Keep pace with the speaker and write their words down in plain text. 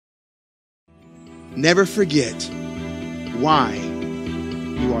Never forget why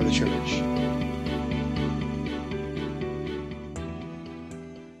you are the church.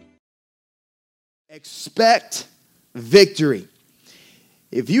 Expect victory.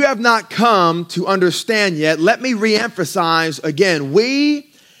 If you have not come to understand yet, let me reemphasize again.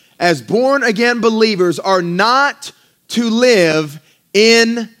 We, as born-again believers, are not to live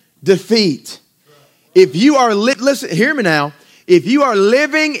in defeat. If you are, listen, hear me now. If you are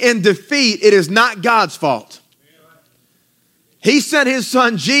living in defeat, it is not God's fault. He sent his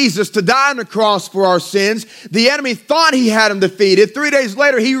son Jesus to die on the cross for our sins. The enemy thought he had him defeated. 3 days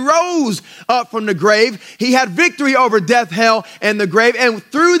later, he rose up from the grave. He had victory over death, hell, and the grave. And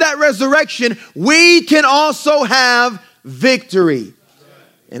through that resurrection, we can also have victory.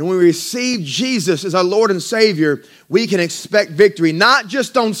 And when we receive Jesus as our Lord and Savior, we can expect victory, not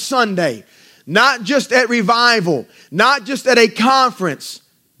just on Sunday, not just at revival, not just at a conference,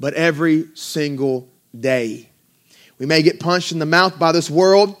 but every single day. We may get punched in the mouth by this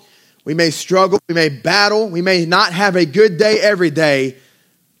world. We may struggle. We may battle. We may not have a good day every day,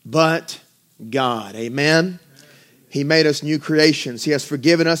 but God, amen? He made us new creations. He has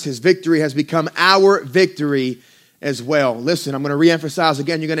forgiven us. His victory has become our victory as well. Listen, I'm going to reemphasize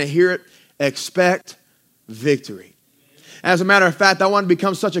again. You're going to hear it. Expect victory. As a matter of fact, I want to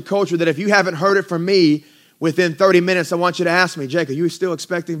become such a culture that if you haven't heard it from me within 30 minutes, I want you to ask me, Jake, are you still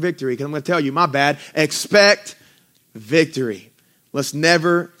expecting victory? Because I'm going to tell you, my bad. Expect victory. Let's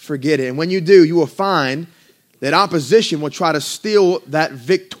never forget it. And when you do, you will find that opposition will try to steal that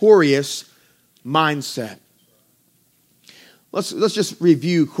victorious mindset. Let's just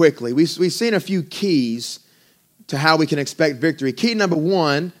review quickly. We've seen a few keys to how we can expect victory. Key number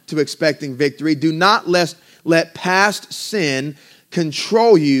one to expecting victory: do not let past sin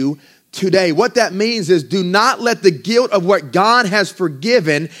control you today. What that means is do not let the guilt of what God has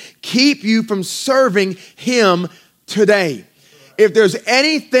forgiven keep you from serving Him today. If there's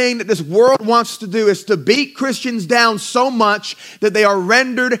anything that this world wants to do, is to beat Christians down so much that they are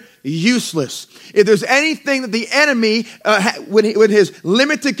rendered useless. If there's anything that the enemy, with his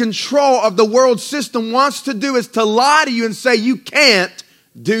limited control of the world system, wants to do, is to lie to you and say you can't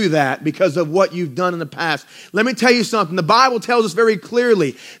do that because of what you've done in the past. Let me tell you something. The Bible tells us very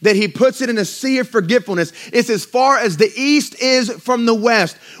clearly that He puts it in a sea of forgetfulness. It's as far as the east is from the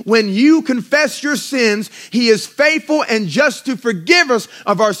west. When you confess your sins, He is faithful and just to forgive us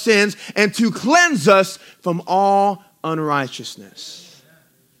of our sins and to cleanse us from all unrighteousness.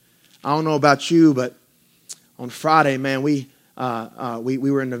 I don't know about you, but on Friday, man, we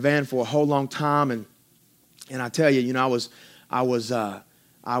were in the van for a whole long time, and I tell you, it was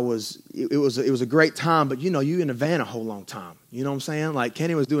a great time, but you in a van a whole long time. You know what I'm saying? Like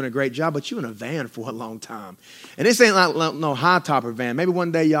Kenny was doing a great job, but you in a van for a long time. And this ain't like no high topper van. Maybe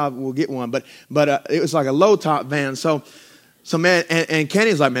one day y'all will get one, but it was like a low top van. So man, and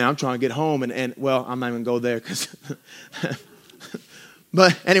Kenny's like, man, I'm trying to get home, and well, I'm not even gonna go there because.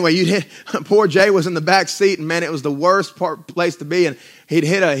 But anyway, poor Jay was in the back seat, and man, it was the worst place to be. And he'd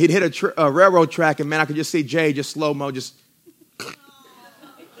hit a railroad track, and man, I could just see Jay just slow mo, just.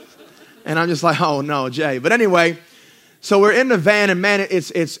 And I'm just like, oh no, Jay. But anyway, so we're in the van, and man,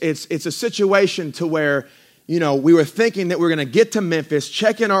 it's a situation to where, we were thinking that we're going to get to Memphis,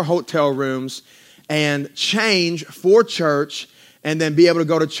 check in our hotel rooms, and change for church, and then be able to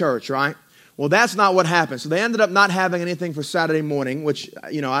go to church, right? Well, that's not what happened. So they ended up not having anything for Saturday morning, which,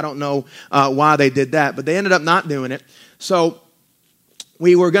 I don't know why they did that, but they ended up not doing it. So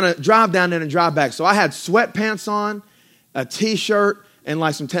we were going to drive down there and drive back. So I had sweatpants on, a T-shirt, and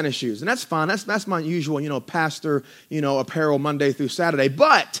like some tennis shoes. And that's fine. That's my usual, pastor, apparel Monday through Saturday.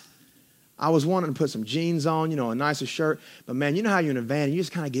 But I was wanting to put some jeans on, a nicer shirt. But man, you know how you're in a van, you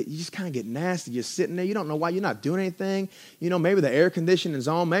just kind of get nasty. You're sitting there. You don't know why you're not doing anything. Maybe the air conditioning is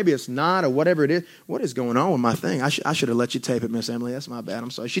on. Maybe it's not, or whatever it is. What is going on with my thing? I should have let you tape it, Miss Emily. That's my bad.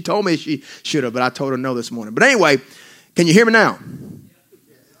 I'm sorry. She told me she should have, but I told her no this morning. But anyway, can you hear me now?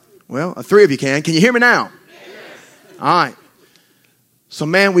 Well, 3 of you can. Can you hear me now? All right. So,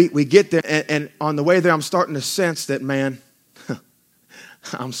 man, we get there, and on the way there, I'm starting to sense that, man,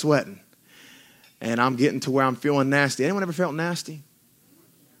 I'm sweating. And I'm getting to where I'm feeling nasty. Anyone ever felt nasty?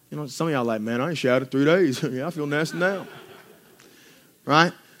 Some of y'all are like, man, I ain't showered 3 days. Yeah, I feel nasty now.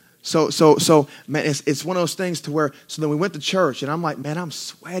 Right? So, man, it's one of those things to where, so then we went to church, and I'm like, man, I'm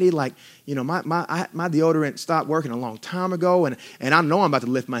sweaty. Like, my deodorant stopped working a long time ago, and I know I'm about to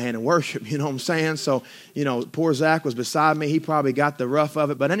lift my hand and worship, you know what I'm saying? So, poor Zach was beside me. He probably got the rough of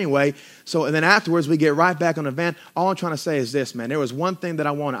it. But anyway, and then afterwards, we get right back on the van. All I'm trying to say is this, man. There was one thing that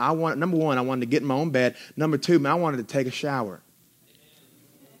I wanted. Number one, I wanted to get in my own bed. Number two, man, I wanted to take a shower.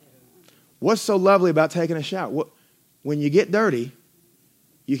 What's so lovely about taking a shower? When you get dirty,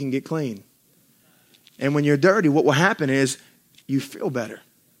 you can get clean. And when you're dirty, what will happen is you feel better.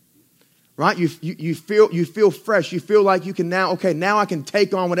 Right? You feel fresh. You feel like you can now I can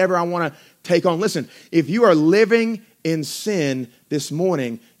take on whatever I want to take on. Listen, if you are living in sin this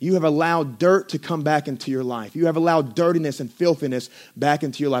morning, you have allowed dirt to come back into your life. You have allowed dirtiness and filthiness back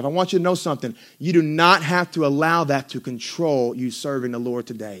into your life. I want you to know something. You do not have to allow that to control you serving the Lord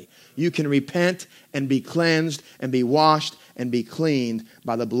today. You can repent and be cleansed and be washed and be cleaned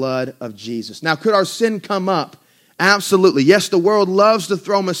by the blood of Jesus. Now, could our sin come up? Absolutely. Yes, the world loves to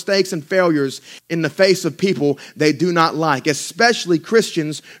throw mistakes and failures in the face of people they do not like, especially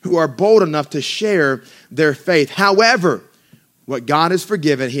Christians who are bold enough to share their faith. However, what God has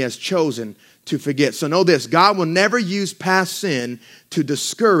forgiven, he has chosen to forget. So know this, God will never use past sin to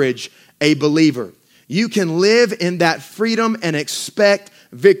discourage a believer. You can live in that freedom and expect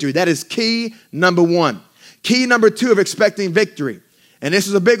victory. That is key number one. Key number two of expecting victory, and this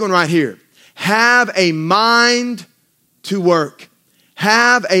is a big one right here. Have a mind to work.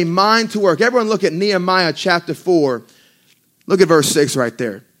 Have a mind to work. Everyone look at Nehemiah chapter 4. Look at verse 6 right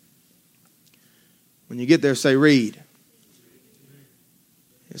there. When you get there, say read.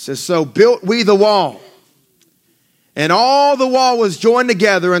 It says, so built we the wall, and all the wall was joined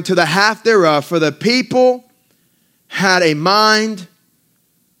together unto the half thereof, for the people had a mind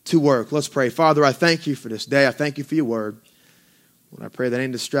to work. Let's pray. Father, I thank you for this day. I thank you for your word. Lord, I pray that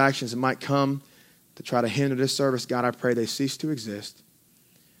any distractions that might come to try to hinder this service, God, I pray they cease to exist.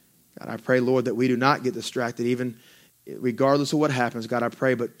 God, I pray, Lord, that we do not get distracted, even regardless of what happens. God, I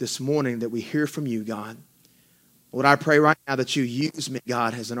pray, but this morning that we hear from you, God. Lord, I pray right now that you use me,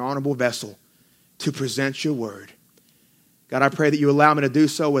 God, as an honorable vessel to present your word. God, I pray that you allow me to do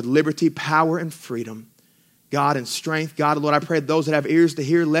so with liberty, power, and freedom. God, and strength. God, Lord, I pray those that have ears to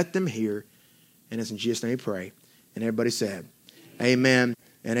hear, let them hear. And it's in Jesus' name we pray. And everybody said, amen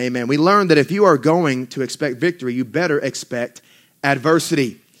and amen. We learned that if you are going to expect victory, you better expect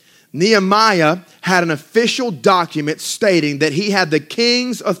adversity. Nehemiah had an official document stating that he had the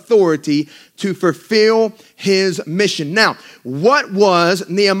king's authority to fulfill his mission. Now, what was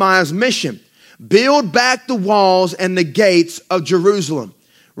Nehemiah's mission? Build back the walls and the gates of Jerusalem,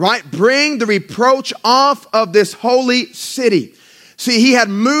 right? Bring the reproach off of this holy city. See, he had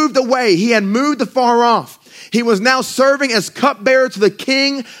moved away. He had moved afar off. He was now serving as cupbearer to the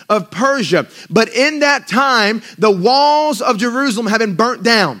king of Persia. But in that time, the walls of Jerusalem have been burnt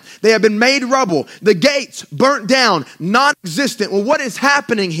down. They have been made rubble. The gates burnt down, non-existent. Well, what is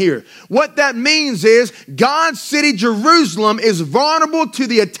happening here? What that means is God's city, Jerusalem, is vulnerable to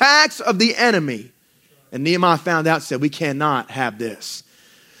the attacks of the enemy. And Nehemiah found out, said, we cannot have this.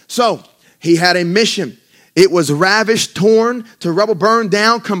 So he had a mission. It was ravished, torn to rubble, burned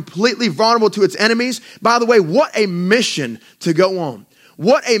down, completely vulnerable to its enemies. By the way, what a mission to go on.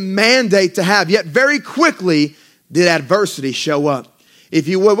 What a mandate to have. Yet very quickly did adversity show up. If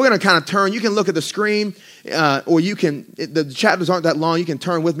you will, we're going to kind of turn. You can look at the screen or you can, the chapters aren't that long. You can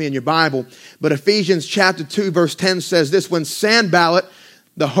turn with me in your Bible. But Ephesians chapter 2 verse 10 says this, when Sanballat,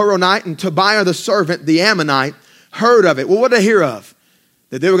 the Horonite, and Tobiah the servant, the Ammonite, heard of it. Well, what did they hear of?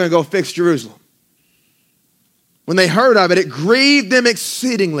 That they were going to go fix Jerusalem. When they heard of it, it grieved them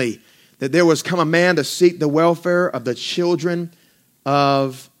exceedingly that there was come a man to seek the welfare of the children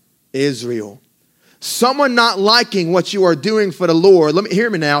of Israel. Someone not liking what you are doing for the Lord, hear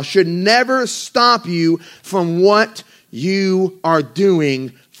me now, should never stop you from what you are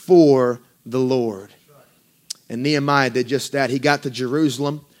doing for the Lord. And Nehemiah did just that. He got to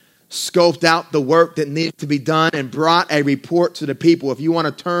Jerusalem, scoped out the work that needed to be done, and brought a report to the people. If you want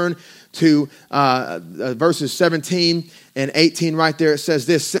to turn to verses 17 and 18 right there, it says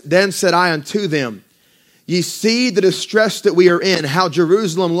this, then said I unto them, ye see the distress that we are in, how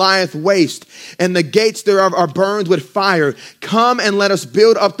Jerusalem lieth waste, and the gates thereof are burned with fire. Come and let us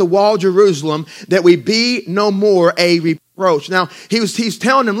build up the wall of Jerusalem, that we be no more a reproach. Now, he's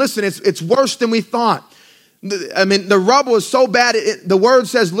telling them, listen, it's worse than we thought. I mean, the rubble is so bad. The word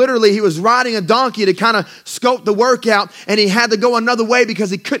says literally he was riding a donkey to kind of scope the work out, and he had to go another way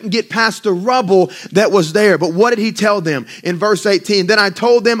because he couldn't get past the rubble that was there. But what did he tell them? In verse 18, then I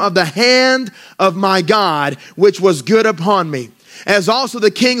told them of the hand of my God, which was good upon me, as also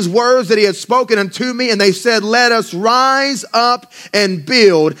the king's words that he had spoken unto me. And they said, let us rise up and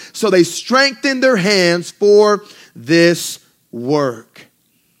build. So they strengthened their hands for this work.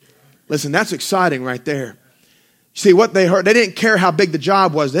 Listen, that's exciting right there. See what they heard? They didn't care how big the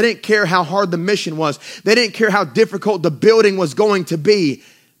job was. They didn't care how hard the mission was. They didn't care how difficult the building was going to be.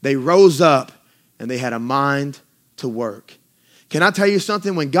 They rose up and they had a mind to work. Can I tell you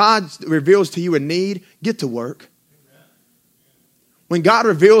something? When God reveals to you a need, get to work. When God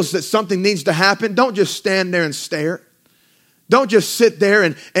reveals that something needs to happen, don't just stand there and stare. Don't just sit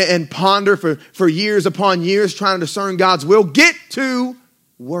there and ponder for years upon years trying to discern God's will. Get to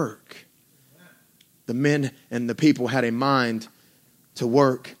work. The men and the people had a mind to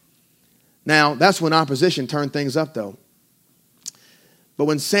work. Now, that's when opposition turned things up, though. But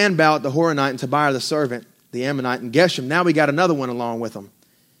when Sanballat the Horonite and Tobiah the servant, the Ammonite, and Geshem, now we got another one along with them.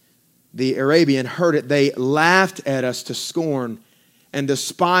 The Arabian heard it. They laughed at us to scorn and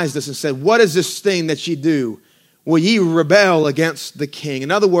despised us and said, what is this thing that ye do? Will ye rebel against the king?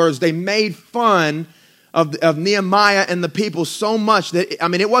 In other words, they made fun of Nehemiah and the people so much that,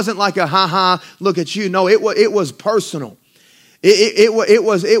 it wasn't like a ha-ha, look at you. No, it was personal.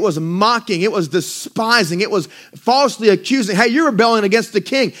 It was mocking. It was despising. It was falsely accusing. Hey, you're rebelling against the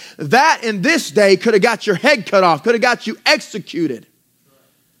king. That in this day could have got your head cut off, could have got you executed.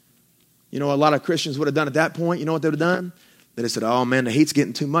 You know, a lot of Christians would have done at that point. You know what they would have done? They'd have said, oh man, the heat's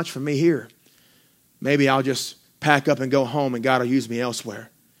getting too much for me here. Maybe I'll just pack up and go home and God will use me elsewhere.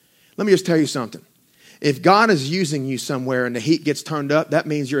 Let me just tell you something. If God is using you somewhere and the heat gets turned up, that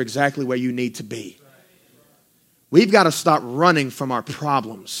means you're exactly where you need to be. We've got to stop running from our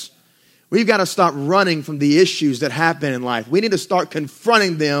problems. We've got to stop running from the issues that happen in life. We need to start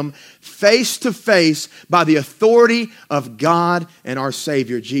confronting them face to face by the authority of God and our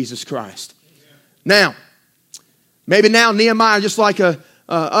Savior, Jesus Christ. Now, maybe now Nehemiah, just like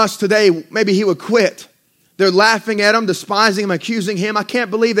us today, maybe he would quit. They're laughing at him, despising him, accusing him. I can't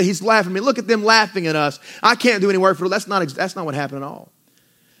believe that he's laughing at me. Look at them laughing at us. I can't do any work for it. That's not what happened at all.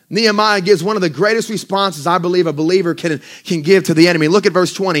 Nehemiah gives one of the greatest responses I believe a believer can give to the enemy. Look at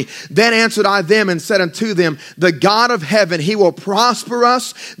verse 20. Then answered I them and said unto them, the God of heaven, he will prosper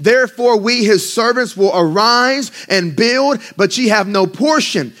us. Therefore we his servants will arise and build, but ye have no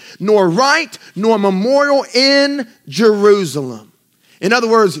portion, nor right, nor memorial in Jerusalem. In other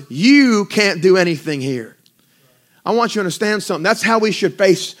words, you can't do anything here. I want you to understand something. That's how we should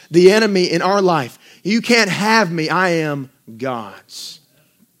face the enemy in our life. You can't have me. I am God's.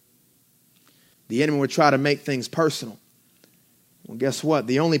 The enemy would try to make things personal. Well, guess what?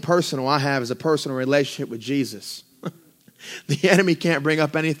 The only personal I have is a personal relationship with Jesus. The enemy can't bring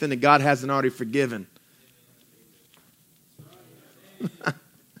up anything that God hasn't already forgiven.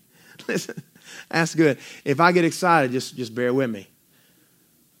 Listen, that's good. If I get excited, just bear with me.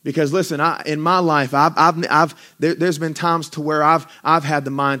 Because listen, in my life, there's been times to where I've had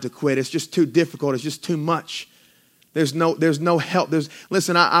the mind to quit. It's just too difficult. It's just too much. There's no help.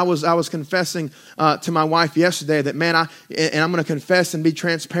 Listen, I was confessing to my wife yesterday that, man, and I'm going to confess and be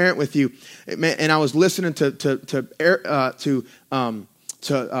transparent with you. Man, and I was listening to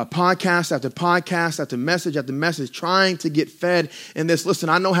podcast after podcast after message, trying to get fed in this. Listen,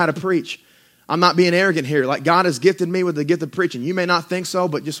 I know how to preach. I'm not being arrogant here. Like, God has gifted me with the gift of preaching. You may not think so,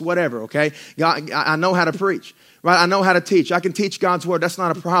 but just whatever, okay? God, I know how to preach, right? I know how to teach. I can teach God's word. That's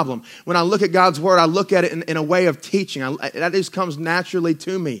not a problem. When I look at God's word, I look at it in a way of teaching. That just comes naturally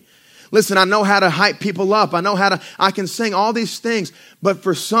to me. Listen, I know how to hype people up. I can sing all these things, but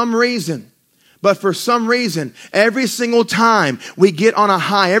for some reason, every single time we get on a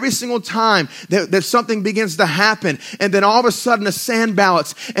high, every single time that something begins to happen, and then all of a sudden the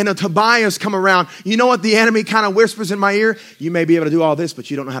Sanballats and the Tobiahs come around, you know what the enemy kind of whispers in my ear? You may be able to do all this,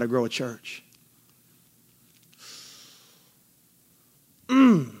 but you don't know how to grow a church.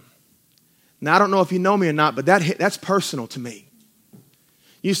 Now, I don't know if you know me or not, but that's personal to me.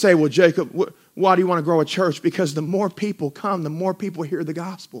 You say, well, Jacob, why do you want to grow a church? Because the more people come, the more people hear the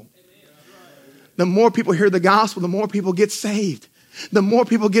gospel. The more people hear the gospel, the more people get saved. The more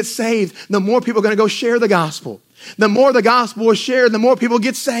people get saved, the more people are going to go share the gospel. The more the gospel is shared, the more people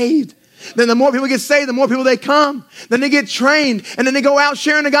get saved. Then the more people get saved, the more people they come. Then they get trained, and then they go out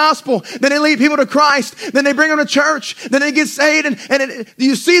sharing the gospel. Then they lead people to Christ. Then they bring them to church. Then they get saved, and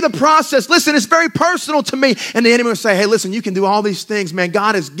you see the process. Listen, it's very personal to me. And the enemy will say, hey, listen, you can do all these things, man.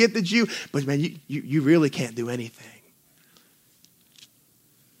 God has gifted you, but man, you really can't do anything.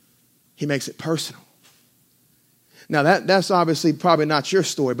 He makes it personal. Now, that's obviously probably not your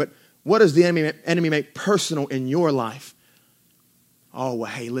story, but what does the enemy make personal in your life? Oh,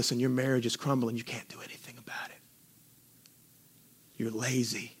 well, hey, listen, your marriage is crumbling. You can't do anything about it. You're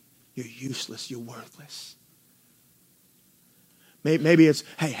lazy. You're useless. You're worthless. Maybe it's,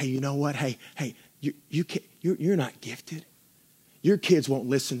 hey, you know what? Hey, you're not gifted. Your kids won't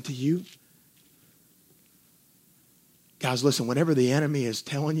listen to you. Guys, listen, whatever the enemy is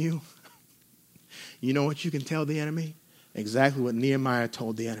telling you, you know what you can tell the enemy? Exactly what Nehemiah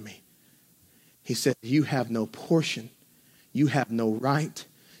told the enemy. He said, you have no portion. you have no right,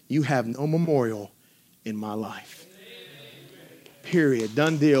 you have no memorial in my life. Period.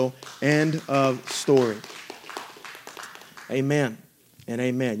 Done deal. End of story. Amen and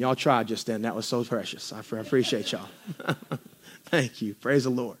amen. Y'all tried just then. That was so precious. I appreciate y'all. Thank you. Praise the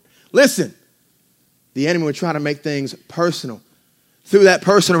Lord. Listen, the enemy would try to make things personal. Through that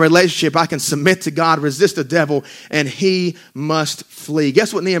personal relationship, I can submit to God, resist the devil, and he must flee.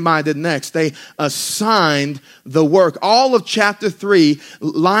 Guess what Nehemiah did next? They assigned the work. All of chapter 3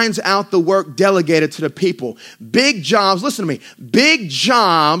 lines out the work delegated to the people. Big jobs, listen to me, big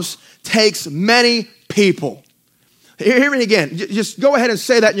jobs takes many people. Hear me again. Just go ahead and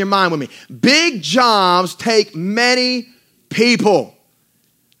say that in your mind with me. Big jobs take many people.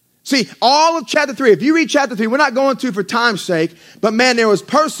 See, all of chapter 3, if you read chapter 3, we're not going to for time's sake, but man, there was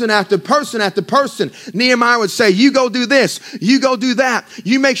person after person after person. Nehemiah would say, you go do this, you go do that,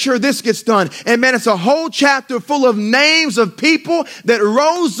 you make sure this gets done. And man, it's a whole chapter full of names of people that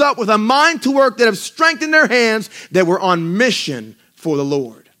rose up with a mind to work, that have strengthened their hands, that were on mission for the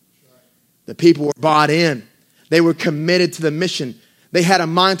Lord. The people were bought in. They were committed to the mission. They had a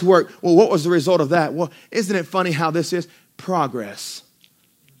mind to work. Well, what was the result of that? Well, isn't it funny how this is? Progress.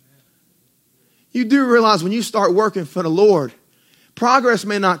 You do realize when you start working for the Lord, progress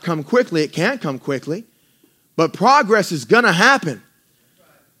may not come quickly. It can't come quickly, but progress is going to happen.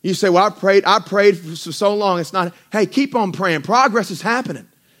 You say, well, I prayed for so long. It's not. Hey, keep on praying. Progress is happening.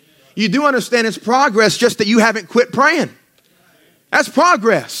 You do understand it's progress, just that you haven't quit praying. That's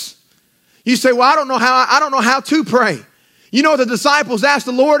progress. You say, well, I don't know how to pray. You know, the disciples asked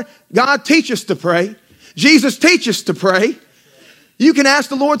the Lord, God, teach us to pray. Jesus, teach us to pray. You can ask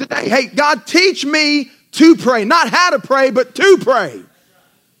the Lord today, hey, God, teach me to pray. Not how to pray, but to pray.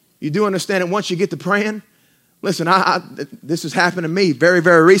 You do understand that once you get to praying, listen, this has happened to me very,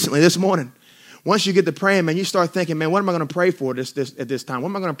 very recently this morning. Once you get to praying, man, you start thinking, man, what am I going to pray for at this time? What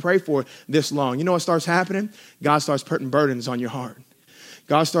am I going to pray for this long? You know what starts happening? God starts putting burdens on your heart.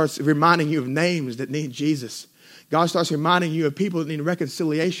 God starts reminding you of names that need Jesus. God starts reminding you of people that need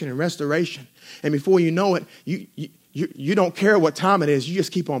reconciliation and restoration. And before you know it, you don't care what time it is. You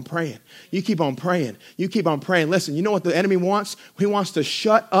just keep on praying. You keep on praying. You keep on praying. Listen, you know what the enemy wants? He wants to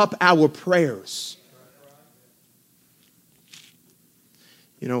shut up our prayers.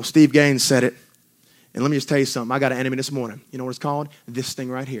 You know, Steve Gaines said it. And let me just tell you something. I got an enemy this morning. You know what it's called? This thing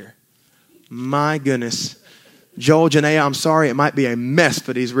right here. My goodness. Joel, Janaea, I'm sorry. It might be a mess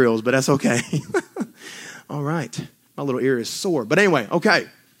for these reels, but that's okay. All right. My little ear is sore. But anyway, okay.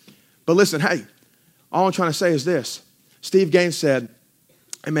 But listen, hey. All I'm trying to say is this. Steve Gaines said,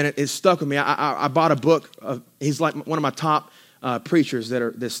 I mean, it stuck with me. I bought a book. He's like one of my top preachers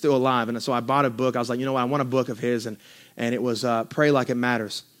that's still alive. And so I bought a book. I was like, you know what? I want a book of his. And it was Pray Like It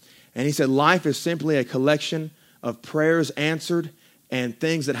Matters. And he said, life is simply a collection of prayers answered and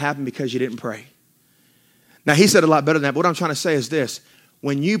things that happen because you didn't pray. Now, he said a lot better than that. But what I'm trying to say is this.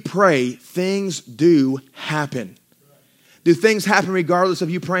 When you pray, things do happen. Do things happen regardless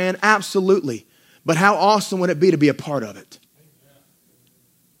of you praying? Absolutely. But how awesome would it be to be a part of it?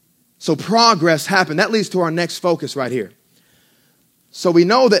 So progress happened. That leads to our next focus right here. So we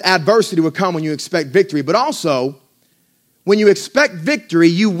know that adversity will come when you expect victory. But also, when you expect victory,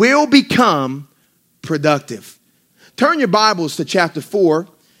 you will become productive. Turn your Bibles to chapter 4.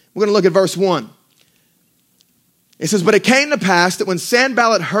 We're going to look at verse 1. It says, but it came to pass that when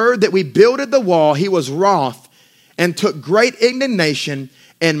Sanballat heard that we builded the wall, he was wroth and took great indignation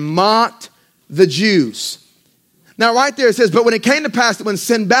and mocked the Jews. Now right there it says, but when it came to pass that when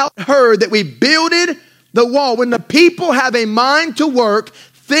Sanballat heard that we builded the wall, when the people have a mind to work,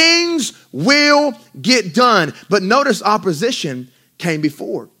 things will get done. But notice opposition came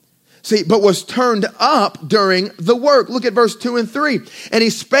before. See, but was turned up during the work. Look at verse 2 and 3. And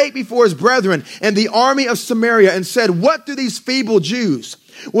he spake before his brethren and the army of Samaria and said, what do these feeble Jews?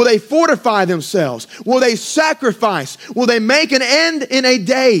 Will they fortify themselves? Will they sacrifice? Will they make an end in a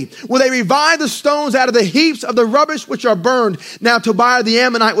day? Will they revive the stones out of the heaps of the rubbish which are burned? Now Tobiah the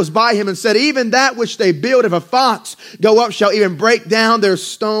Ammonite was by him and said, even that which they build, if a fox go up, shall even break down their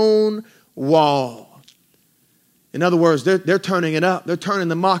stone wall. In other words, they're turning it up. They're turning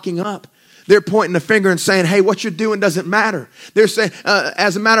the mocking up. They're pointing the finger and saying, hey, what you're doing doesn't matter. They're saying,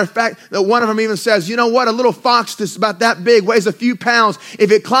 as a matter of fact, one of them even says, you know what? A little fox that's about that big, weighs a few pounds.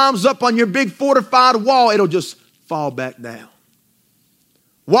 If it climbs up on your big fortified wall, it'll just fall back down.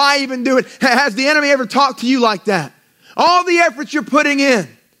 Why even do it? Has the enemy ever talked to you like that? All the effort you're putting in.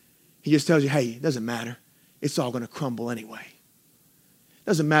 He just tells you, hey, it doesn't matter. It's all going to crumble anyway.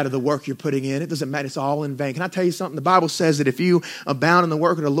 Doesn't matter the work you're putting in. It doesn't matter. It's all in vain. Can I tell you something? The Bible says that if you abound in the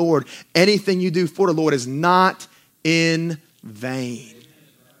work of the Lord, anything you do for the Lord is not in vain.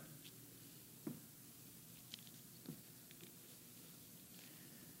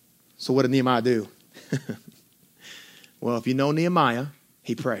 So what did Nehemiah do? Well, if you know Nehemiah,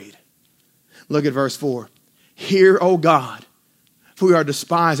 he prayed. Look at verse 4. Hear, O God, for we are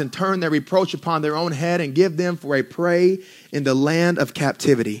despised, and turn their reproach upon their own head, and give them for a prey in the land of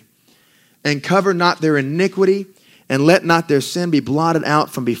captivity. And cover not their iniquity, and let not their sin be blotted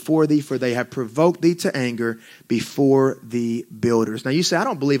out from before thee, for they have provoked thee to anger before the builders. Now you say, I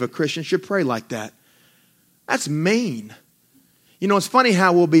don't believe a Christian should pray like that. That's mean. You know, it's funny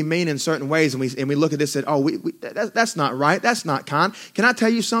how we'll be mean in certain ways, and we look at this and, that's not right. That's not kind. Can I tell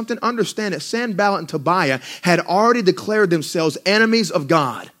you something? Understand that Sanballat and Tobiah had already declared themselves enemies of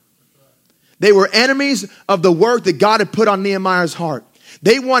God. They were enemies of the work that God had put on Nehemiah's heart.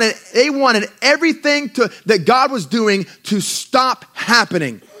 They wanted everything that God was doing to stop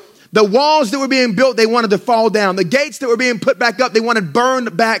happening. The walls that were being built, they wanted to fall down. The gates that were being put back up, they wanted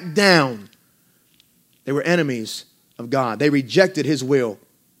burned back down. They were enemies of God. They rejected his will.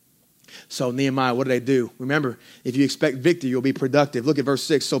 So Nehemiah, what did they do? Remember, if you expect victory, you'll be productive. Look at verse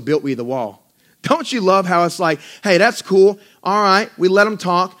 6. So built we the wall. Don't you love how it's like, hey, that's cool. All right, we let them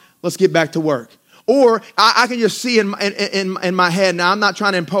talk. Let's get back to work. Or I can just see in my head. Now I'm not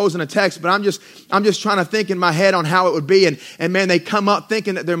trying to impose on a text, but I'm just trying to think in my head on how it would be. And man, they come up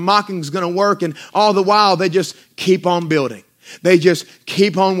thinking that their mocking is going to work, and all the while they just keep on building. They just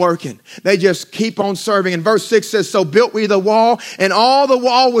keep on working. They just keep on serving. And verse 6 says, so built we the wall, and all the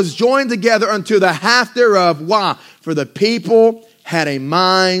wall was joined together unto the half thereof. Why? For the people had a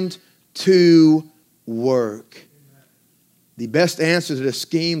mind to work. The best answer to the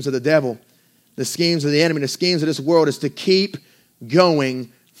schemes of the devil, the schemes of the enemy, the schemes of this world, is to keep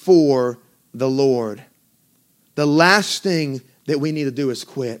going for the Lord. The last thing that we need to do is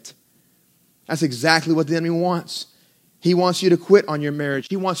quit. That's exactly what the enemy wants. He wants you to quit on your marriage.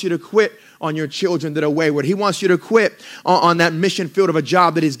 He wants you to quit on your children that are wayward. He wants you to quit on that mission field of a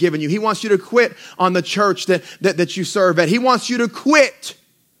job that he's given you. He wants you to quit on the church that you serve at. He wants you to quit.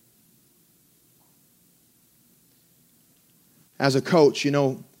 As a coach, you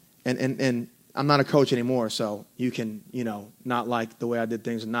know, and I'm not a coach anymore, so you can, you know, not like the way I did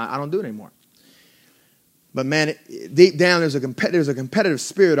things, and I don't do it anymore. But man, deep down, there's a competitive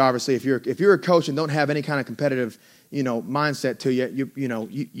spirit. Obviously, if you're a coach and don't have any kind of competitive, you know, mindset to you,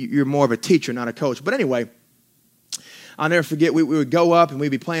 you're more of a teacher, not a coach. But anyway, I'll never forget. We would go up and we'd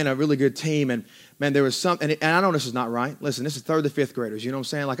be playing a really good team, and man, there was something. And I know this is not right. Listen, this is 3rd to 5th graders. You know what I'm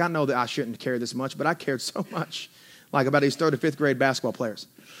saying? Like, I know that I shouldn't care this much, but I cared so much, like, about these 3rd to 5th grade basketball players.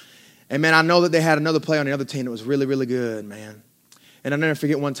 And man, I know that they had another player on the other team that was really, really good, man. And I'll never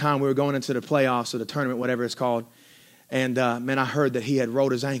forget one time we were going into the playoffs or the tournament, whatever it's called. And, man, I heard that he had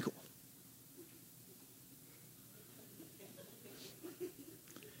rolled his ankle.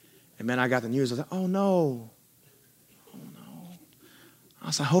 And, man, I got the news. I was like, oh, no. Oh, no. I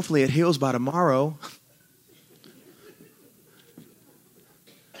was like, hopefully it heals by tomorrow.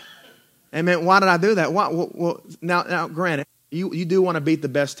 And, man, why did I do that? Why? Well, now, granted, you do want to beat the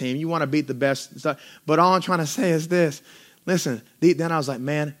best team. You want to beat the best stuff. But all I'm trying to say is this. Listen, deep down I was like,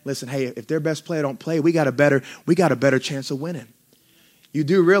 man, listen, hey, if their best player don't play, we got a better chance of winning. You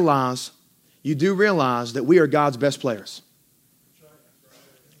do realize that we are God's best players.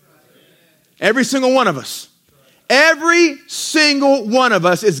 Every single one of us. Every single one of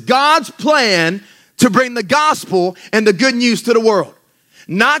us is God's plan to bring the gospel and the good news to the world.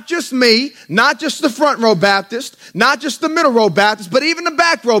 Not just me, not just the front row Baptist, not just the middle row Baptist, but even the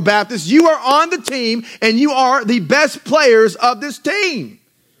back row Baptist. You are on the team, and you are the best players of this team.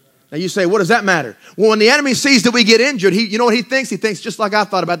 Now you say, what does that matter? Well, when the enemy sees that we get injured, you know what he thinks? He thinks just like I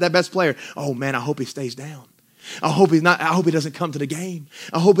thought about that best player. Oh man, I hope he stays down. I hope he doesn't come to the game.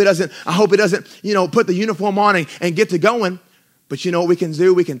 I hope he doesn't, put the uniform on and get to going. But you know what we can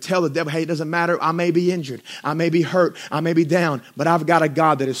do? We can tell the devil, hey, it doesn't matter. I may be injured. I may be hurt. I may be down. But I've got a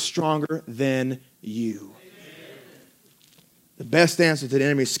God that is stronger than you. Amen. The best answer to the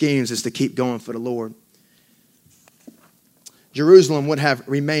enemy's schemes is to keep going for the Lord. Jerusalem would have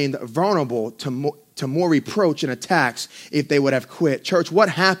remained vulnerable to more reproach and attacks if they would have quit. Church, what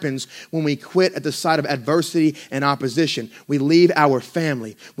happens when we quit at the sight of adversity and opposition? We leave our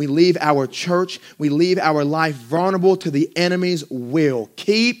family. We leave our church. We leave our life vulnerable to the enemy's will.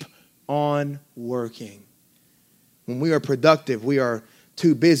 Keep on working. When we are productive, we are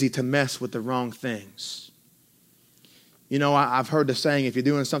too busy to mess with the wrong things. You know, I've heard the saying, if you're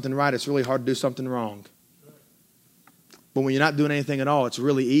doing something right, it's really hard to do something wrong. But when you're not doing anything at all, it's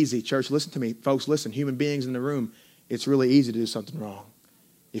really easy. Church, listen to me. Folks, listen. Human beings in the room, it's really easy to do something wrong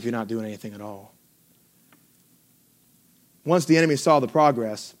if you're not doing anything at all. Once the enemy saw the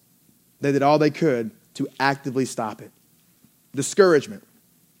progress, they did all they could to actively stop it. Discouragement,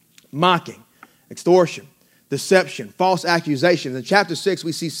 mocking, extortion, deception, false accusations. In chapter 6,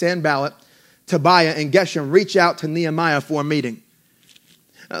 we see Sanballat, Tobiah, and Geshem reach out to Nehemiah for a meeting.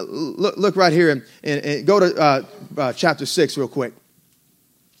 Look right here and go to chapter 6 real quick.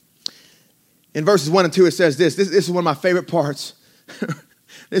 In verses 1 and 2, it says this. This is one of my favorite parts.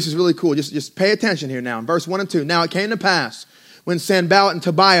 This is really cool. Just pay attention here now. In verse 1 and 2. Now it came to pass when Sanballat and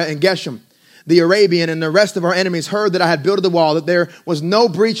Tobiah and Geshem, the Arabian, and the rest of our enemies heard that I had builded the wall, that there was no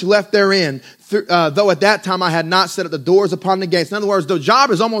breach left therein, though at that time I had not set up the doors upon the gates. In other words, the job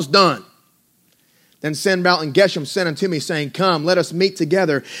is almost done. Then Sanballat and Geshem sent unto me, saying, Come, let us meet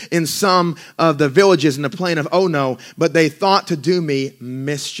together in some of the villages in the plain of Ono. But they thought to do me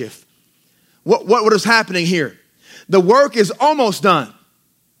mischief. What is happening here? The work is almost done.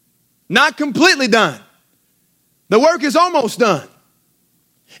 Not completely done. The work is almost done.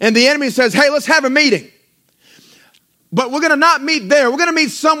 And the enemy says, hey, let's have a meeting. But we're going to not meet there. We're going to meet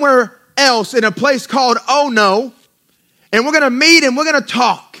somewhere else in a place called Ono. And we're going to meet and we're going to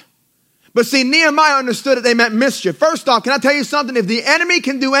talk. But see, Nehemiah understood that they meant mischief. First off, can I tell you something? If the enemy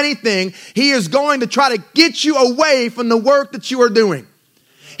can do anything, he is going to try to get you away from the work that you are doing.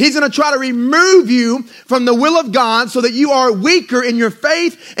 He's going to try to remove you from the will of God so that you are weaker in your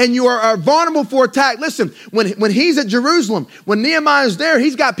faith and you are vulnerable for attack. Listen, when he's at Jerusalem, when Nehemiah is there,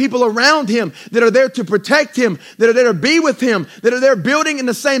 he's got people around him that are there to protect him, that are there to be with him, that are there building in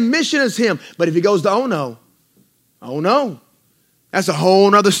the same mission as him. But if he goes to Ono, oh no, that's a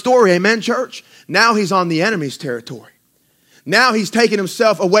whole other story. Amen, church? Now he's on the enemy's territory. Now he's taking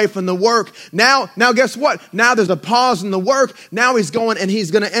himself away from the work. Now guess what? Now there's a pause in the work. Now he's going and he's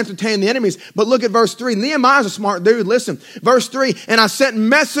going to entertain the enemies. But look at verse 3. Nehemiah's a smart dude. Listen, verse 3. And I sent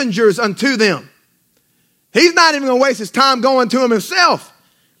messengers unto them. He's not even going to waste his time going to them himself.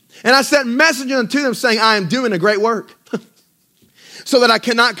 And I sent messengers unto them saying, I am doing a great work. So that I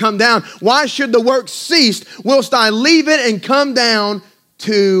cannot come down. Why should the work cease whilst I leave it and come down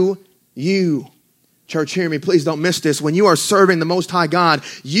to you? Church, hear me. Please don't miss this. When you are serving the Most High God,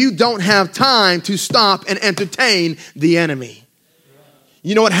 you don't have time to stop and entertain the enemy.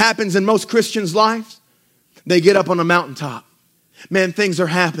 You know what happens in most Christians' lives? They get up on a mountaintop. Man, things are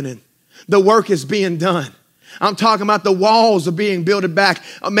happening. The work is being done. I'm talking about the walls are being built back.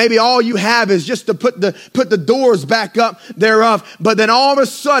 Maybe all you have is just to put the doors back up thereof. But then all of a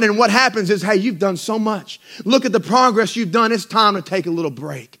sudden what happens is, hey, you've done so much. Look at the progress you've done. It's time to take a little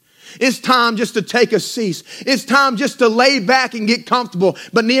break. It's time just to take a cease. It's time just to lay back and get comfortable.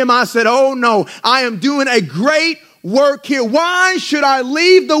 But Nehemiah said, oh no, I am doing a great work here. Why should I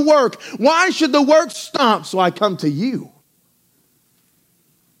leave the work? Why should the work stop? So I come to you.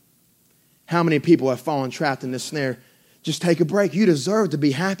 How many people have fallen trapped in this snare? Just take a break. You deserve to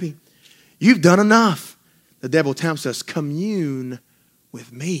be happy. You've done enough. The devil tempts us, commune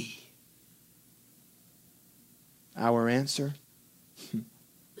with me. Our answer,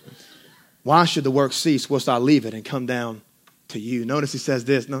 why should the work cease whilst I leave it and come down to you? Notice he says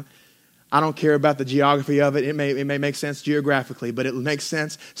this. No, I don't care about the geography of it. It may make sense geographically, but it makes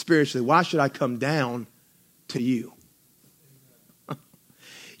sense spiritually. Why should I come down to you?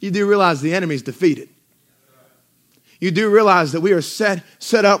 You do realize the enemy's defeated. You do realize that we are set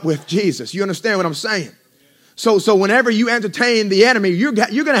up with Jesus. You understand what I'm saying? So whenever you entertain the enemy, you're going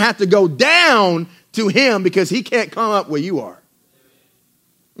to have to go down to him because he can't come up where you are.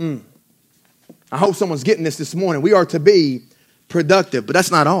 I hope someone's getting this morning. We are to be productive, but that's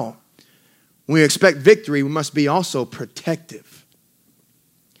not all. When we expect victory, we must be also protective.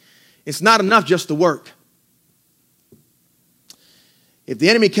 It's not enough just to work. If the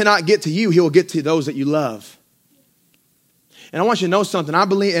enemy cannot get to you, he will get to those that you love. And I want you to know something. I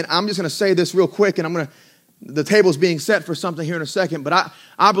believe, and I'm just going to say this real quick, and the table's being set for something here in a second, but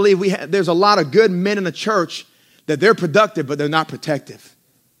I believe there's a lot of good men in the church that they're productive, but they're not protective.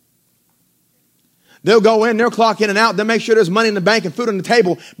 They'll go in, they'll clock in and out, they'll make sure there's money in the bank and food on the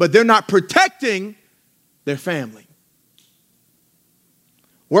table, but they're not protecting their family.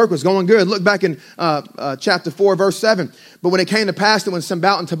 Work was going good. Look back in chapter 4, verse 7. But when it came to pass that when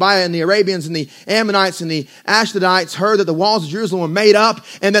Sanballat and Tobiah and the Arabians and the Ammonites and the Ashdodites heard that the walls of Jerusalem were made up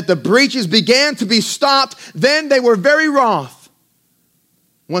and that the breaches began to be stopped, then they were very wroth.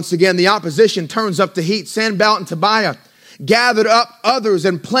 Once again, the opposition turns up the heat. Sanballat and Tobiah gathered up others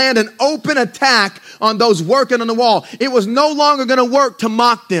and planned an open attack on those working on the wall. It was no longer going to work to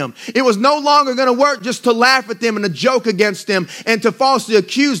mock them. It was no longer going to work just to laugh at them and to joke against them and to falsely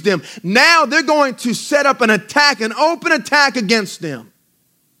accuse them. Now they're going to set up an attack, an open attack against them.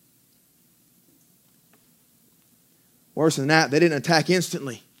 Worse than that, they didn't attack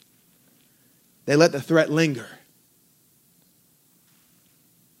instantly. They let the threat linger.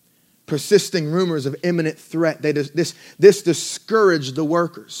 Persisting rumors of imminent threat, this discouraged the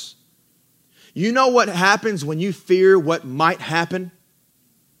workers. You know what happens when you fear what might happen?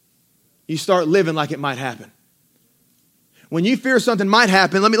 You start living like it might happen. When you fear something might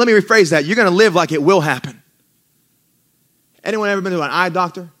happen, let me rephrase that. You're going to live like it will happen. Anyone ever been to an eye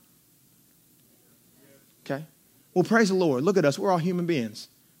doctor? Okay. Well, praise the Lord. Look at us. We're all human beings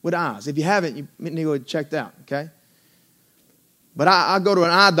with eyes. If you haven't, you need to go checked out. Okay. But I go to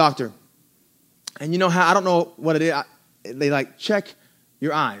an eye doctor, and you know how, I don't know what it is. They check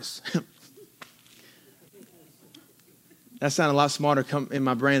your eyes. That sounded a lot smarter in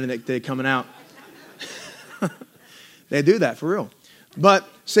my brain than they're coming out. They do that for real. But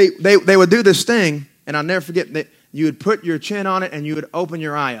see, they would do this thing, and I'll never forget that you would put your chin on it and you would open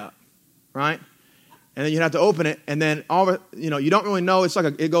your eye up, right? And then you'd have to open it, and then you don't really know. It's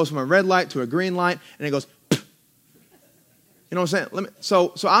like it goes from a red light to a green light, and it goes. You know what I'm saying?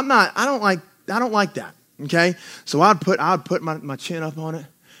 So I don't like that. Okay, so I'd put my chin up on it,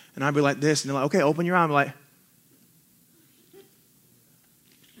 and I'd be like this, and they're like, okay, open your eye. I'm like.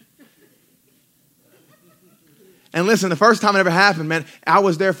 And listen, the first time it ever happened, man, I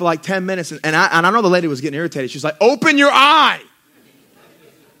was there for like 10 minutes, and I know the lady was getting irritated. She was like, open your eye.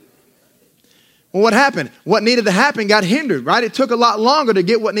 Well, what happened? What needed to happen got hindered, right? It took a lot longer to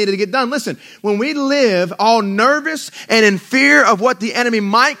get what needed to get done. Listen, when we live all nervous and in fear of what the enemy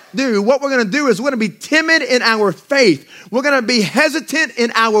might do, what we're going to do is we're going to be timid in our faith. We're going to be hesitant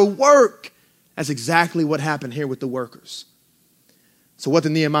in our work. That's exactly what happened here with the workers. So what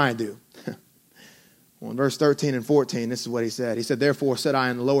did Nehemiah do? Well, in verse 13 and 14, this is what he said. He said, therefore said I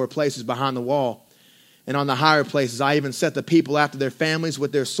in the lower places behind the wall, and on the higher places I even set the people after their families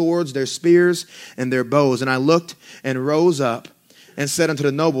with their swords, their spears, and their bows. And I looked and rose up and said unto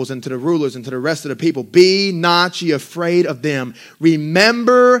the nobles and to the rulers and to the rest of the people, be not ye afraid of them.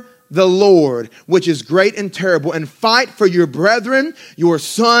 Remember the Lord, which is great and terrible, and fight for your brethren, your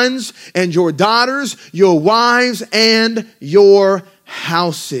sons and your daughters, your wives and your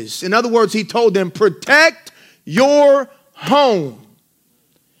houses. In other words, he told them, protect your home.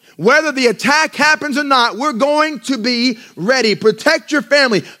 Whether the attack happens or not, we're going to be ready. Protect your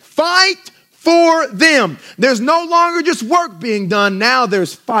family. Fight for them. There's no longer just work being done. Now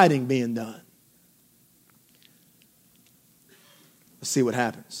there's fighting being done. Let's see what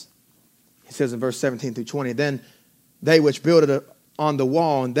happens. He says in verse 17 through 20, then they which builded on the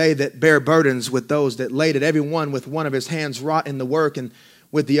wall, and they that bear burdens with those that laid it, every one with one of his hands wrought in the work, and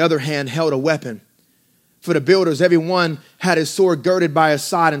with the other hand held a weapon. For the builders, every one had his sword girded by his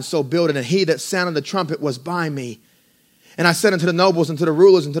side, and so builded. And he that sounded the trumpet was by me. And I said unto the nobles and to the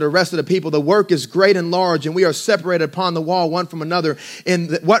rulers and to the rest of the people, the work is great and large, and we are separated upon the wall one from another.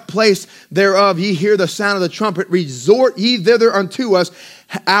 In what place thereof ye hear the sound of the trumpet, resort ye thither unto us.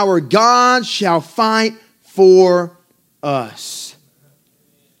 Our God shall fight for us.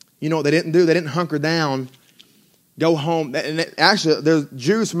 You know what they didn't do? They didn't hunker down, go home. And actually, the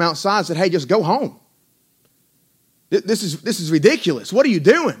Jews from outside said, hey, just go home. This is ridiculous. What are you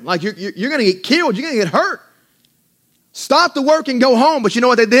doing? Like, you're going to get killed. You're going to get hurt. Stop the work and go home. But you know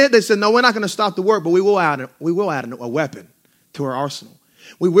what they did? They said, no, we're not going to stop the work, but we will add a weapon to our arsenal.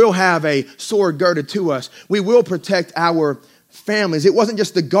 We will have a sword girded to us. We will protect our families. It wasn't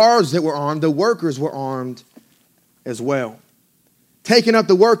just the guards that were armed. The workers were armed as well. Taking up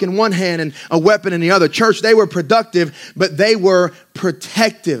the work in one hand and a weapon in the other. Church, they were productive, but they were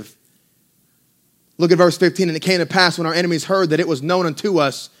protective. Look at verse 15. And it came to pass when our enemies heard that it was known unto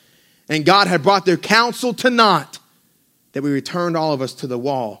us, and God had brought their counsel to naught, that we returned all of us to the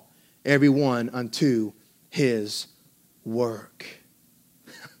wall, every one unto his work.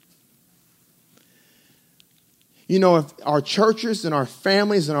 You know, if our churches and our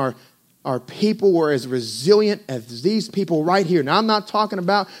families and our people were as resilient as these people right here. Now, I'm not talking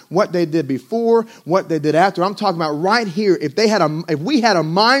about what they did before, what they did after. I'm talking about right here. If we had a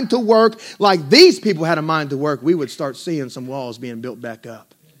mind to work like these people had a mind to work, we would start seeing some walls being built back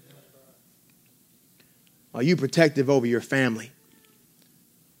up. Are you protective over your family?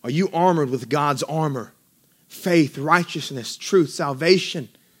 Are you armored with God's armor? Faith, righteousness, truth, salvation.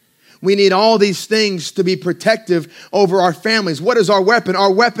 We need all these things to be protective over our families. What is our weapon?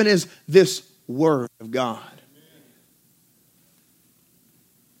 Our weapon is this word of God.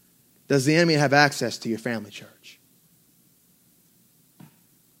 Does the enemy have access to your family, church?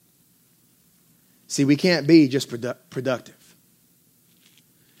 See, we can't be just productive.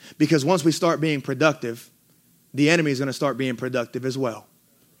 Because once we start being productive, the enemy is going to start being productive as well.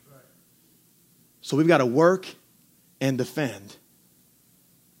 So we've got to work and defend.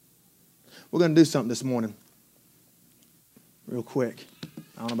 We're going to do something this morning. Real quick.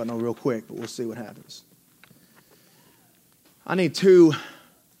 I don't know about no real quick, but we'll see what happens. I need two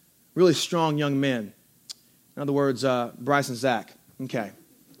really strong young men. In other words, Bryce and Zach. Okay.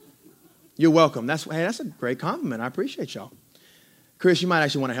 You're welcome. That's a great compliment. I appreciate y'all. Chris, you might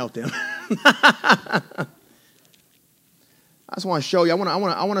actually want to help them. I just want to show you. I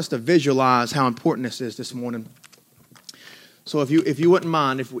want us to visualize how important this is this morning. So if you wouldn't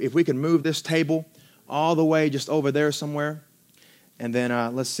mind, if we could move this table all the way just over there somewhere, and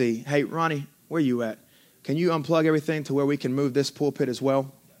then let's see. Hey, Ronnie, where you at? Can you unplug everything to where we can move this pulpit as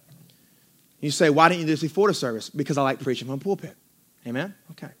well? You say, why didn't you do this before the service? Because I like preaching from a pulpit. Amen?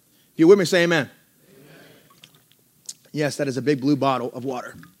 Okay. If you're with me, say amen. Amen. Yes, that is a big blue bottle of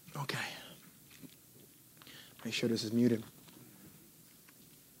water. Okay. Make sure this is muted.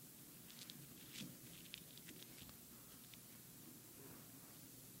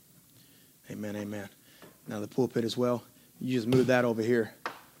 Amen, amen. Now the pulpit as well. You just move that over here.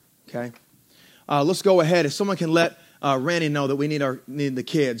 Okay. Let's go ahead. If someone can let Randy know that we need the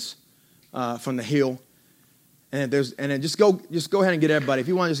kids from the hill, and then just go ahead and get everybody. If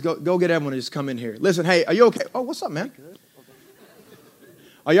you want, just go get everyone and just come in here. Listen, hey, are you okay? Oh, what's up, man?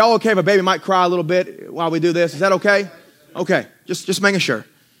 Are y'all okay if a baby might cry a little bit while we do this? Is that okay? Okay, just making sure.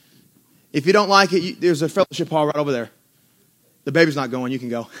 If you don't like it, there's a fellowship hall right over there. The baby's not going. You can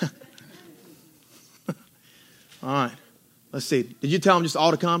go. All right. Let's see. Did you tell them just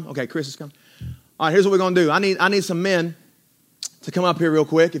all to come? Okay, Chris is coming. All right, here's what we're going to do. I need some men to come up here real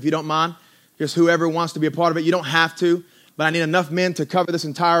quick, if you don't mind. Just whoever wants to be a part of it. You don't have to, but I need enough men to cover this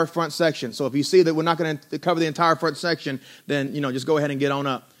entire front section. So if you see that we're not going to cover the entire front section, then, just go ahead and get on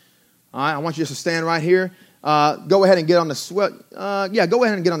up. All right, I want you just to stand right here. Go ahead and get on the go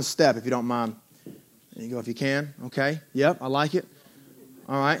ahead and get on the step if you don't mind. There you go, if you can. Okay. Yep, I like it.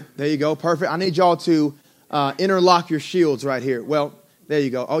 All right, there you go. Perfect. I need y'all to interlock your shields right here. Well, there you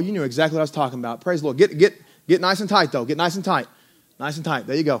go. Oh, you knew exactly what I was talking about. Praise the Lord. Get nice and tight, though. Get nice and tight. Nice and tight.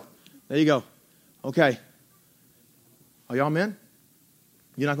 There you go. There you go. Okay. Are y'all men?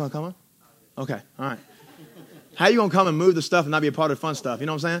 You're not going to come on? Okay. All right. How you going to come and move the stuff and not be a part of the fun stuff? You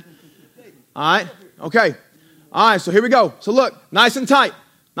know what I'm saying? All right. Okay. All right. So here we go. So look, nice and tight.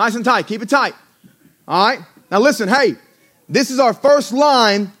 Nice and tight. Keep it tight. All right. Now listen, hey, this is our first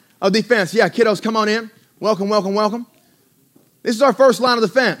line of defense. Yeah, kiddos, come on in. Welcome, welcome, welcome. This is our first line of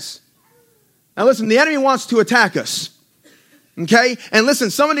defense. Now listen, the enemy wants to attack us. Okay? And listen,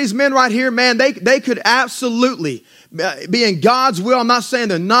 some of these men right here, man, they could absolutely be in God's will. I'm not saying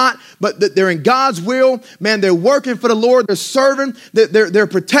they're not, but they're in God's will. Man, they're working for the Lord. They're serving. They're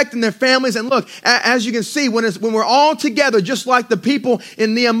protecting their families. And look, as you can see, when we're all together, just like the people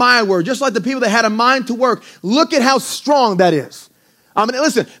in Nehemiah were, just like the people that had a mind to work, look at how strong that is. I mean,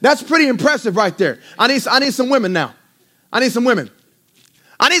 listen, that's pretty impressive right there. I need some women now. I need some women.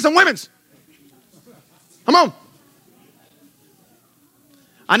 I need some women's. Come on.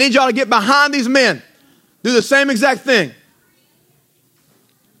 I need y'all to get behind these men. Do the same exact thing.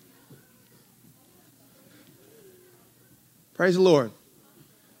 Praise the Lord.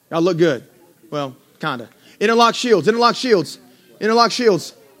 Y'all look good. Well, kind of. Interlock shields. Interlock shields. Interlock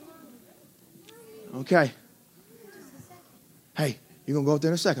shields. Okay. Hey, you're going to go up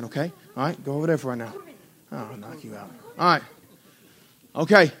there in a second, okay? All right, go over there for right now. Oh, I'll knock you out. All right.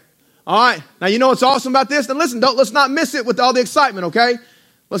 Okay. All right. Now, you know what's awesome about this? Then listen, let's not miss it with all the excitement, okay?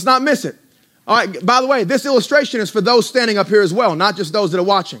 Let's not miss it. All right. By the way, this illustration is for those standing up here as well, not just those that are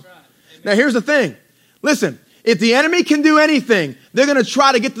watching. Now, here's the thing. Listen, if the enemy can do anything, they're going to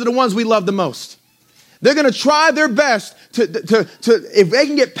try to get to the ones we love the most. They're going to try their best to if they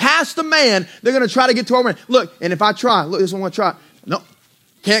can get past the man, they're going to try to get to our man. Look, and if I try, look, this one I want to try. No,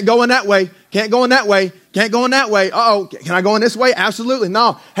 can't go in that way. Can't go in that way. Can't go in that way. Uh-oh, can I go in this way? Absolutely.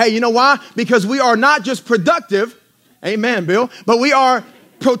 No. Hey, you know why? Because we are not just productive. Amen, Bill. But we are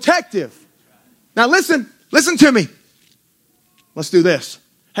protective. Now listen to me. Let's do this.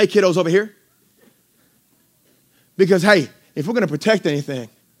 Hey, kiddos over here. Because, hey, if we're going to protect anything,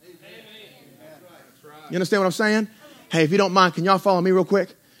 you understand what I'm saying? Hey, if you don't mind, can y'all follow me real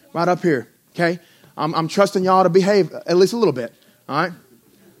quick? Right up here, okay? I'm trusting y'all to behave at least a little bit, all right?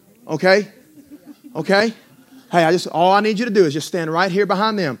 Okay? Okay? Hey, all I need you to do is just stand right here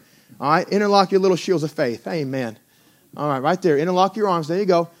behind them, all right? Interlock your little shields of faith. Amen. All right, right there. Interlock your arms. There you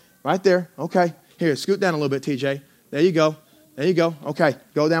go. Right there. Okay. Here, scoot down a little bit, TJ. There you go. There you go. Okay.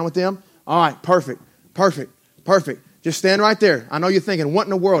 Go down with them. All right. Perfect. Perfect. Perfect. Just stand right there. I know you're thinking, what in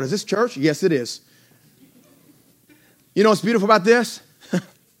the world? Is this church? Yes, it is. You know what's beautiful about this?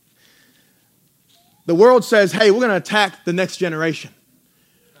 The world says, hey, we're going to attack the next generation.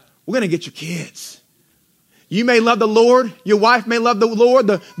 We're going to get your kids. You may love the Lord. Your wife may love the Lord.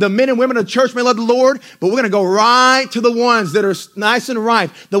 The men and women of the church may love the Lord. But we're going to go right to the ones that are nice and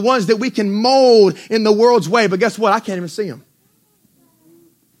ripe. The ones that we can mold in the world's way. But guess what? I can't even see them.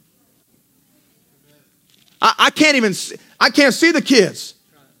 I can't see the kids.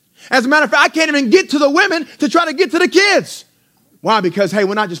 As a matter of fact, I can't even get to the women to try to get to the kids. Why? Because, hey,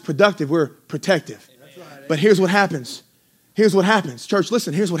 we're not just productive, we're protective. But here's what happens. Here's what happens. Church,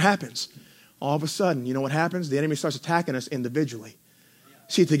 listen, here's what happens. All of a sudden, you know what happens? The enemy starts attacking us individually.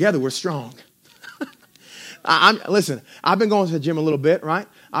 See, together we're strong. Listen, I've been going to the gym a little bit, right?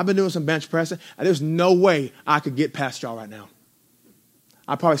 I've been doing some bench pressing. There's no way I could get past y'all right now.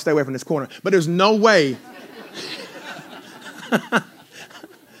 I'd probably stay away from this corner. But there's no way.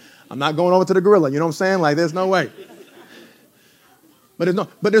 I'm not going over to the gorilla. You know what I'm saying? Like, there's no way. But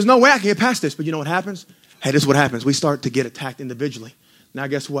there's no way I can get past this. But you know what happens? Hey, this is what happens. We start to get attacked individually. Now,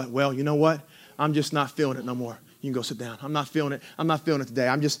 guess what? Well, you know what? I'm just not feeling it no more. You can go sit down. I'm not feeling it. I'm not feeling it today.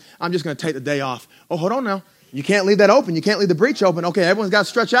 I'm just going to take the day off. Oh, hold on now. You can't leave that open. You can't leave the breach open. Okay, everyone's got to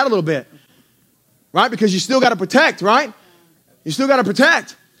stretch out a little bit. Right? Because you still got to protect, right? You still got to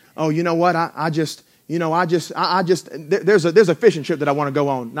protect. Oh, you know what? There's a fishing trip that I want to go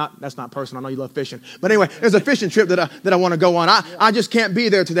on. That's not personal. I know you love fishing. But anyway, there's a fishing trip that I want to go on. I just can't be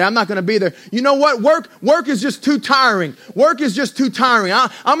there today. I'm not going to be there. You know what? Work is just too tiring. Work is just too tiring.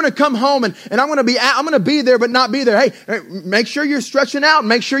 I'm going to come home and I'm going to be there, but not be there. Hey, make sure you're stretching out.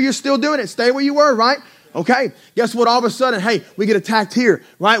 Make sure you're still doing it. Stay where you were, right? Okay. Guess what? All of a sudden, hey, we get attacked here,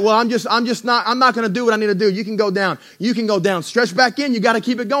 right? Well, I'm not going to do what I need to do. You can go down. You can go down. Stretch back in. You got to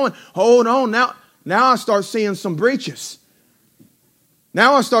keep it going. Hold on now. Now I start seeing some breaches.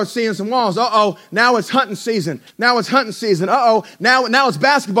 Now I start seeing some walls. Uh-oh, now it's hunting season. Now it's hunting season. Uh-oh, now it's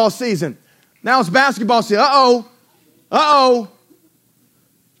basketball season. Now it's basketball season. Uh-oh, uh-oh.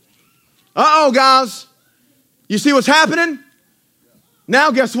 Uh-oh, guys. You see what's happening?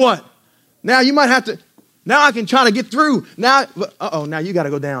 Now guess what? Now you might have to, now I can try to get through. Now, uh-oh, now you got to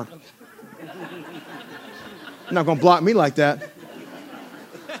go down. You're not going to block me like that.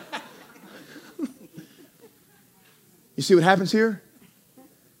 You see what happens here?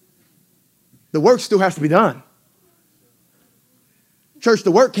 The work still has to be done. Church, the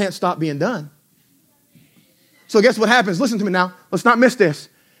work can't stop being done. So guess what happens? Listen to me now. Let's not miss this.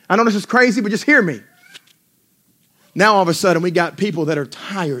 I know this is crazy, but just hear me. Now all of a sudden we got people that are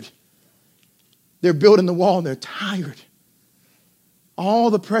tired. They're building the wall and they're tired.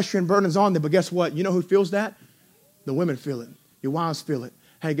 All the pressure and burdens on them. But guess what? You know who feels that? The women feel it. Your wives feel it.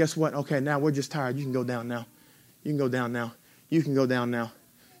 Hey, guess what? Okay, now we're just tired. You can go down now. You can go down now. You can go down now.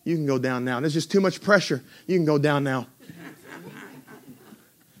 You can go down now. There's just too much pressure. You can go down now.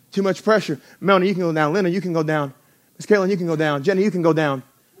 Too much pressure. Melanie, you can go down. Linda, you can go down. Miss Caitlin, you can go down. Jenny, you can go down.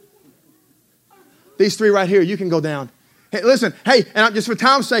 These three right here, you can go down. Hey, listen, and just for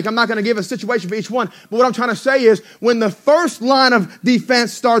time's sake, I'm not going to give a situation for each one. But what I'm trying to say is when the first line of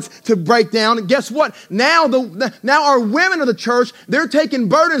defense starts to break down, guess what? Now our women of the church, they're taking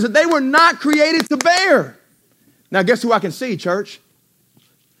burdens that they were not created to bear. Now, guess who I can see, church?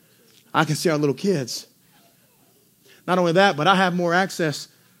 I can see our little kids. Not only that, but I have more access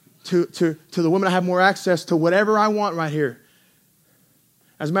to the women. I have more access to whatever I want right here.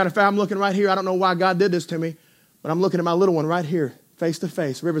 As a matter of fact, I'm looking right here. I don't know why God did this to me, but I'm looking at my little one right here, face to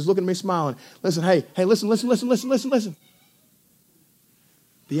face. River's looking at me smiling. Listen, hey, listen.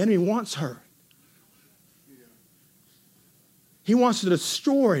 The enemy wants her. He wants to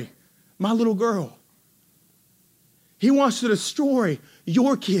destroy my little girl. He wants to destroy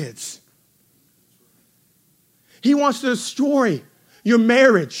your kids. He wants to destroy your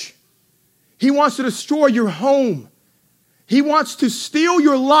marriage. He wants to destroy your home. He wants to steal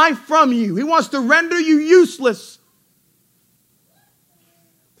your life from you. He wants to render you useless.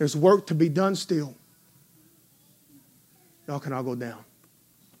 There's work to be done still. Y'all can all go down.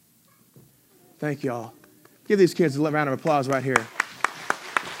 Thank y'all. Give these kids a round of applause right here.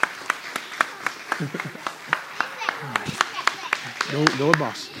 Go,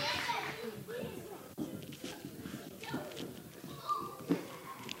 boss.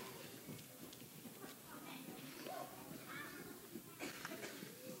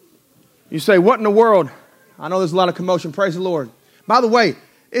 You say, what in the world? I know there's a lot of commotion. Praise the Lord. By the way,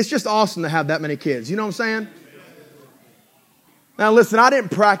 it's just awesome to have that many kids. You know what I'm saying? Now, listen, I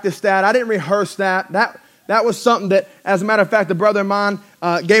didn't practice that. I didn't rehearse that. That was something that, as a matter of fact, a brother of mine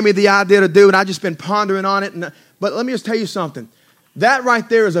gave me the idea to do, and I've just been pondering on it. But let me just tell you something. That right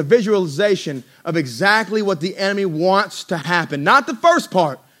there is a visualization of exactly what the enemy wants to happen. Not the first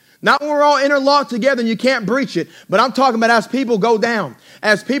part. Not when we're all interlocked together and you can't breach it, but I'm talking about as people go down.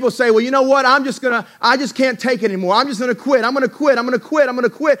 As people say, well, you know what? I just can't take it anymore. I'm just going to quit. I'm going to quit. I'm going to quit. I'm going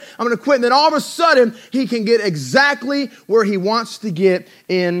to quit. I'm going to quit. And then all of a sudden, he can get exactly where he wants to get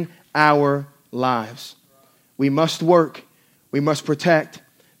in our lives. We must work. We must protect.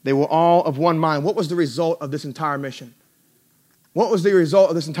 They were all of one mind. What was the result of this entire mission? What was the result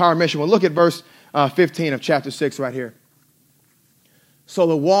of this entire mission? Well, look at verse 15 of chapter 6 right here. So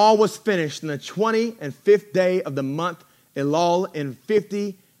the wall was finished in the 25th day of the month Elul in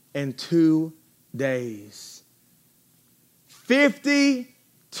 52 days.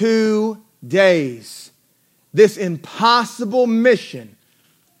 52 days. This impossible mission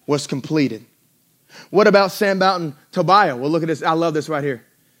was completed. What about Sanballat and Tobiah? Well, look at this. I love this right here.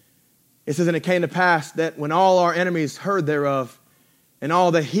 It says, and it came to pass that when all our enemies heard thereof, and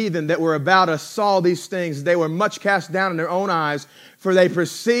all the heathen that were about us saw these things, they were much cast down in their own eyes, for they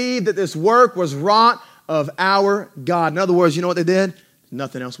perceived that this work was wrought of our God. In other words, you know what they did?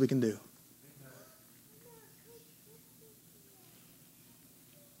 Nothing else we can do.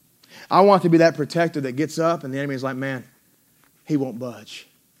 I want to be that protector that gets up and the enemy is like, man, he won't budge.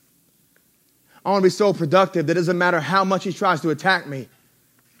 I want to be so productive that it doesn't matter how much he tries to attack me,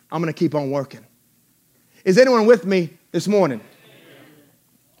 I'm going to keep on working. Is anyone with me this morning?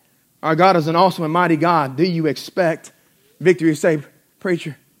 Our God is an awesome and mighty God. Do you expect victory? You say,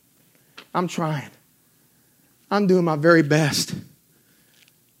 preacher, I'm trying. I'm doing my very best.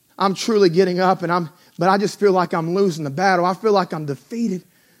 I'm truly getting up, but I just feel like I'm losing the battle. I feel like I'm defeated.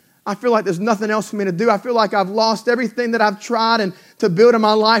 I feel like there's nothing else for me to do. I feel like I've lost everything that I've tried and to build in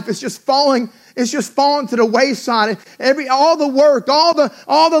my life. It's just falling to the wayside. All the work, all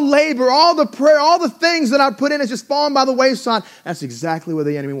the labor, all the prayer, all the things that I put in is just falling by the wayside. That's exactly where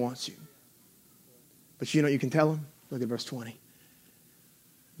the enemy wants you. But you know what you can tell him? Look at verse 20.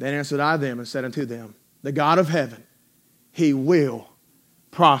 Then answered I them and said unto them, the God of heaven, he will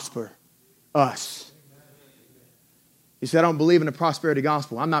prosper us. He said, I don't believe in the prosperity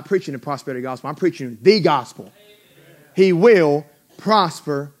gospel. I'm not preaching the prosperity gospel. I'm preaching the gospel. He will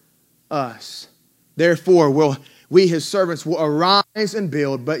prosper us. Therefore, we his servants will arise and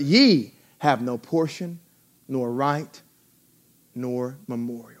build, but ye have no portion, nor right, nor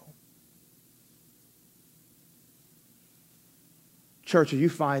memorial. Church, are you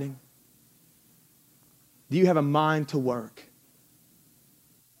fighting? Do you have a mind to work?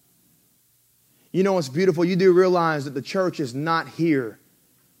 You know what's beautiful? You do realize that the church is not here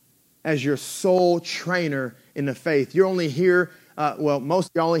as your sole trainer in the faith. You're only here, most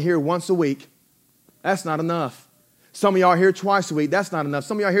of you are only here once a week. That's not enough. Some of y'all are here twice a week. That's not enough.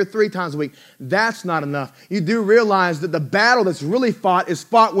 Some of y'all are here 3 times a week. That's not enough. You do realize that the battle that's really fought is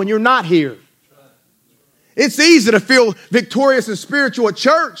fought when you're not here. It's easy to feel victorious and spiritual at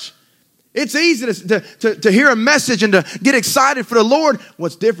church. It's easy to hear a message and to get excited for the Lord.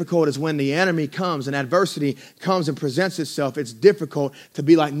 What's difficult is when the enemy comes and adversity comes and presents itself. It's difficult to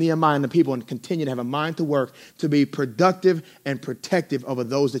be like Nehemiah and the people and continue to have a mind to work, to be productive and protective over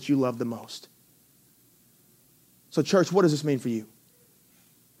those that you love the most. So church, what does this mean for you?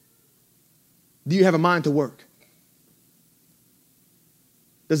 Do you have a mind to work?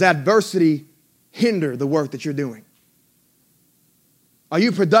 Does adversity hinder the work that you're doing? Are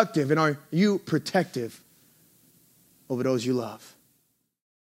you productive and are you protective over those you love?